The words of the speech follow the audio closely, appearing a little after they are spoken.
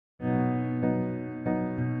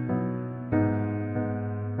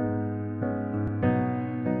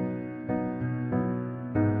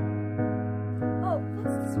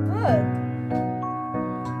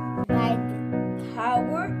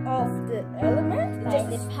element by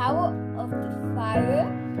the power of the fire,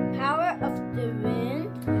 power of the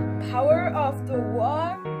wind, power of the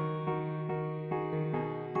water.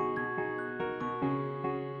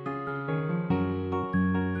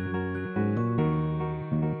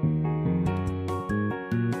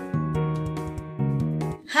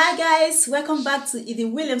 Hi guys, welcome back to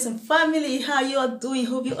Edith Williams and family. How you all doing?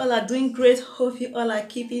 Hope you all are doing great. Hope you all are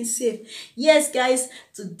keeping safe. Yes guys,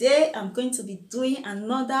 today I'm going to be doing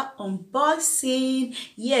another unboxing.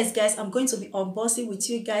 Yes guys, I'm going to be unboxing with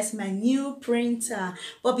you guys my new printer.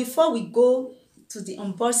 But before we go to the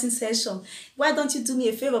unboxing session, why don't you do me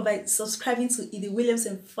a favor by subscribing to Edith Williams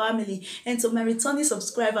and family? And to my returning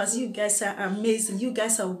subscribers, you guys are amazing, you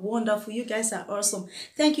guys are wonderful, you guys are awesome.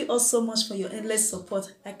 Thank you all so much for your endless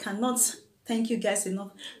support. I cannot thank you guys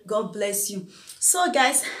enough. God bless you. So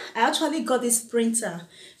guys, I actually got this printer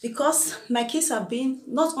because my kids have been,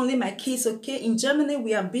 not only my kids, okay, in Germany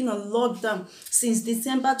we have been on lockdown since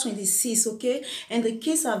December 26, okay, and the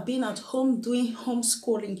kids have been at home doing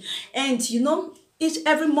homeschooling. And you know,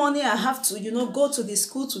 every morning I have to, you know, go to the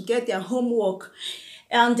school to get their homework.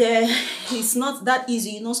 And it's not that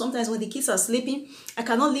easy, you know. Sometimes when the kids are sleeping, I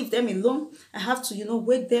cannot leave them alone. I have to, you know,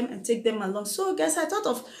 wake them and take them along. So guys, I thought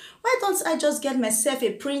of, why don't I just get myself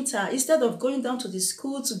a printer? Instead of going down to the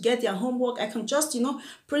school to get their homework, I can just, you know,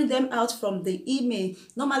 print them out from the email.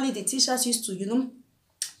 Normally the teachers used to, you know,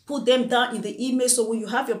 put them down in the email, so when you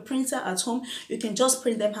have your printer at home, you can just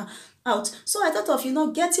print them out. So I thought of, you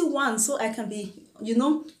know, getting one so I can be, you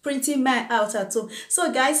know, printing mine out at home.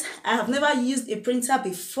 So guys, I have never used a printer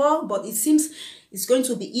before, but it seems it's going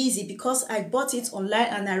to be easy because I bought it online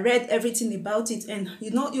and I read everything about it. And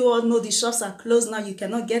you know, you all know the shops are closed now, you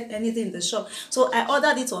cannot get anything in the shop. So I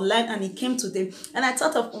ordered it online and it came today, and I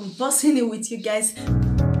thought of unboxing it with you guys.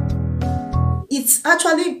 It's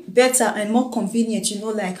actually better and more convenient, you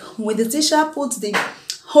know, like when the teacher puts the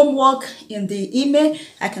homework in the email,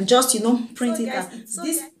 I can just, you know, print it out.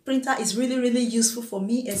 This printer is really useful for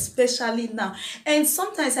me, especially now. And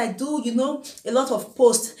sometimes I do, you know, a lot of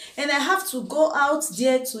posts, and I have to go out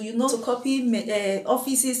there to, you know, to copy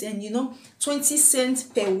offices, and you know, 20 cents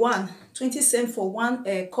per one, 20 cents for one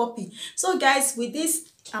copy. So guys, with this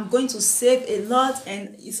I'm going to save a lot,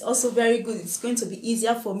 and it's also very good. It's going to be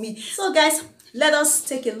easier for me. So guys, let us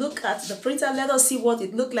take a look at the printer. Let us see what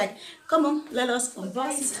it looked like. Come on, let us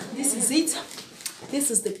unbox it. This is it. This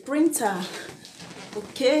is the printer.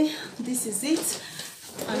 Okay, this is it.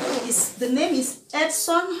 And the name is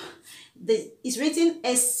Edson. It's written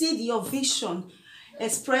Exceed Your Vision.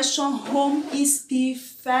 Expression Home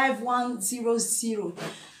ESP5100.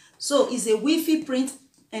 So it's a Wi-Fi print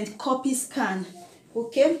and copy scan.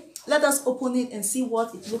 Okay, let us open it and see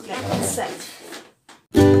what it looks like inside.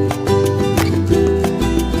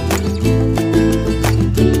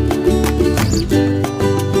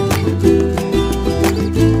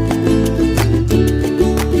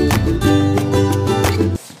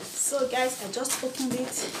 So guys, I just opened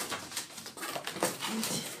it, and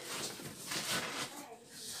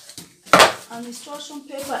an instruction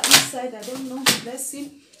paper inside. I don't know, let's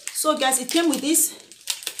see. So guys, it came with this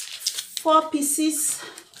 4 pieces.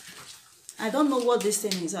 I don't know what this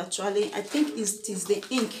thing is actually. I think it is the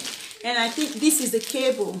ink, and I think this is the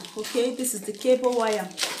cable. Okay, this is the cable wire.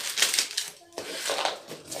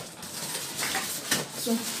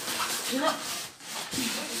 So you know,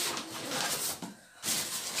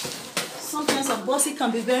 sometimes unboxing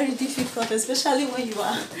can be very difficult, especially when you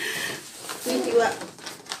are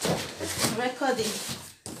recording.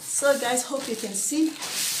 So guys, hope you can see.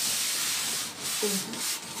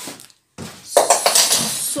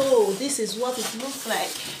 So this is what it looks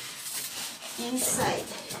like inside.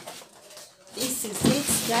 This is it,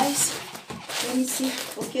 guys. Let me see.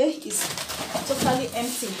 Okay, it's totally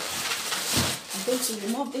empty. I'm going to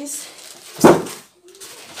remove this.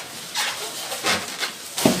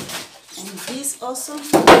 And this also.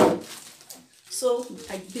 So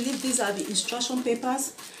I believe these are the instruction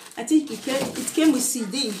papers. I think it came with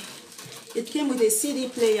CD. It came with a CD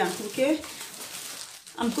player, okay?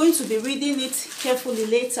 I'm going to be reading it carefully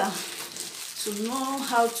later to know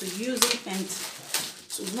how to use it and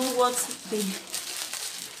to know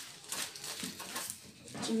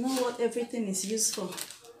what everything is used for.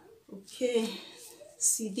 Okay,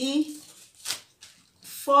 CD,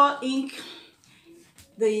 4 ink,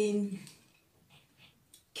 the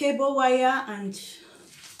cable wire, and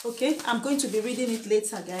okay, I'm going to be reading it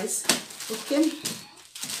later, guys. Okay,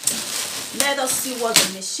 let us see what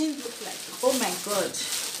the machine looks like. Oh my god,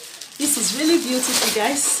 this is really beautiful,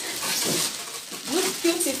 guys. Looks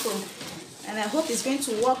beautiful, and I hope it's going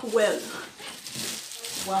to work well.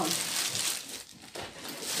 Wow.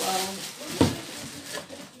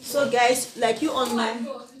 So guys, like you all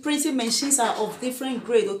know, printing machines are of different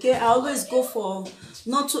grade, okay? I always go for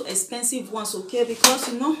not too expensive ones, okay?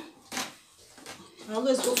 Because you know, I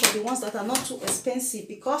always go for the ones that are not too expensive,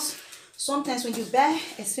 because sometimes when you buy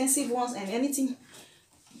expensive ones and anything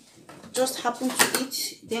just happen to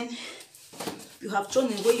it, then you have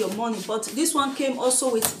thrown away your money. But this one came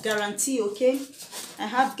also with guarantee, okay? I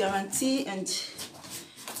have guarantee, and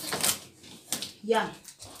yeah,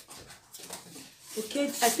 okay.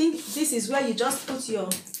 I think this is where you just put your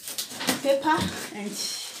paper and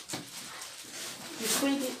you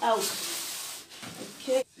print it out,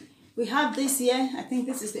 okay? We have this here. I think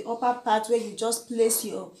this is the upper part where you just place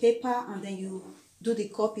your paper and then you do the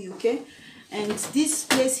copy, okay? And this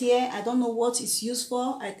place here, I don't know what it's used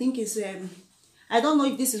for. I think it's I don't know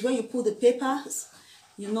if this is where you put the papers,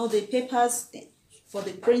 you know, the papers for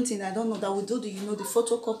the printing. I don't know, that will do the, you know, the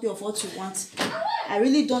photocopy of what you want. I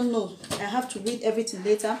really don't know. I have to read everything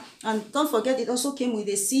later. And don't forget, it also came with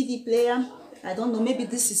a CD player. I don't know, maybe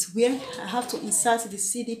this is where I have to insert the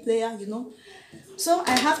CD player, you know. So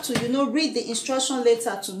I have to, you know, read the instruction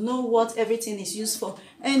later to know what everything is used for.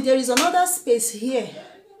 And there is another space here.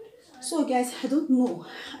 So guys, I don't know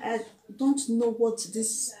what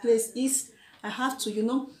this place is. I have to, you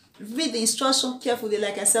know, read the instruction carefully,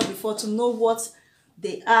 like I said before, to know what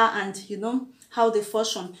they are and, you know, how they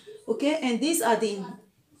function, okay? And these are the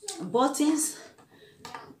buttons.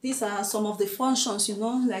 These are some of the functions, you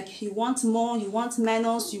know, like you want more, you want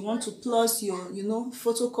minus, you want to plus your, you know,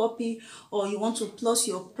 photocopy, or you want to plus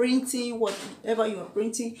your printing, whatever you are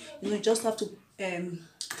printing, you know, you just have to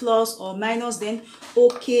plus or minus, then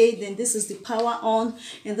okay, then this is the power on,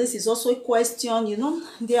 and this is also a question, you know.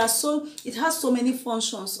 It has so many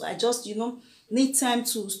functions. So I just, you know, need time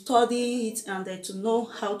to study it and then to know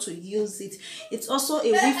how to use it. It's also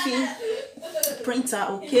a Wi-Fi printer,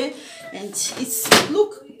 okay, and it's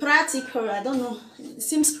look practical. I don't know, it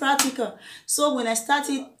seems practical. So when I start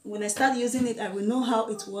using it, I will know how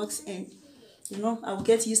it works, and you know, I will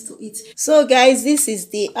get used to it. So guys, this is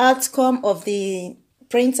the outcome of the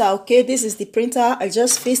printer, okay? This is the printer. I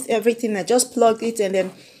just fixed everything. I just plugged it, and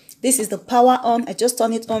then this is the power on. I just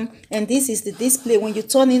turn it on, and this is the display. When you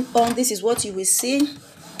turn it on, this is what you will see,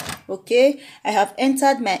 okay? I have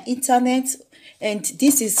entered my internet, and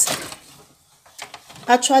this is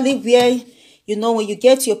actually where, you know, when you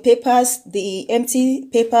get your papers, the empty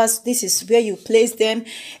papers, this is where you place them.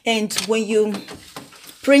 And when you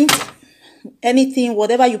print anything,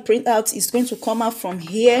 whatever you print out is going to come out from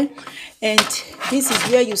here, and this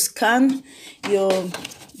is where you scan your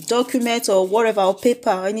document or whatever, or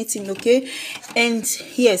paper or anything, okay? And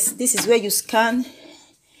yes, this is where you scan,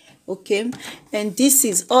 okay? And this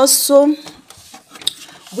is also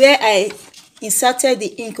where I inserted the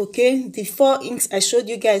ink, okay? The 4 inks I showed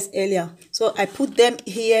you guys earlier, so I put them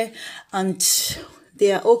here and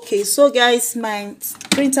they are okay. So guys, my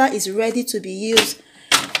printer is ready to be used.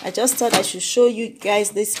 I just thought I should show you guys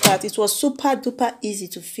this part. It was super duper easy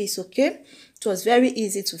to fix, okay? It was very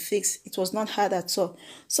easy to fix. It was not hard at all.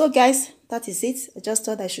 So guys, that is it. I just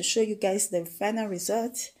thought I should show you guys the final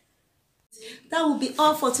result. That will be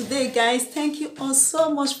all for today, guys. Thank you all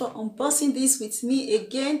so much for unboxing this with me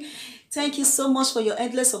again. Thank you so much for your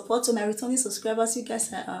endless support to my returning subscribers. You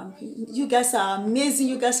guys are amazing.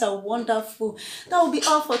 You guys are wonderful. That will be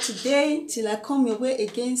all for today. Till I come your way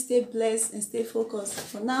again, stay blessed and stay focused.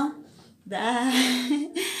 For now, bye.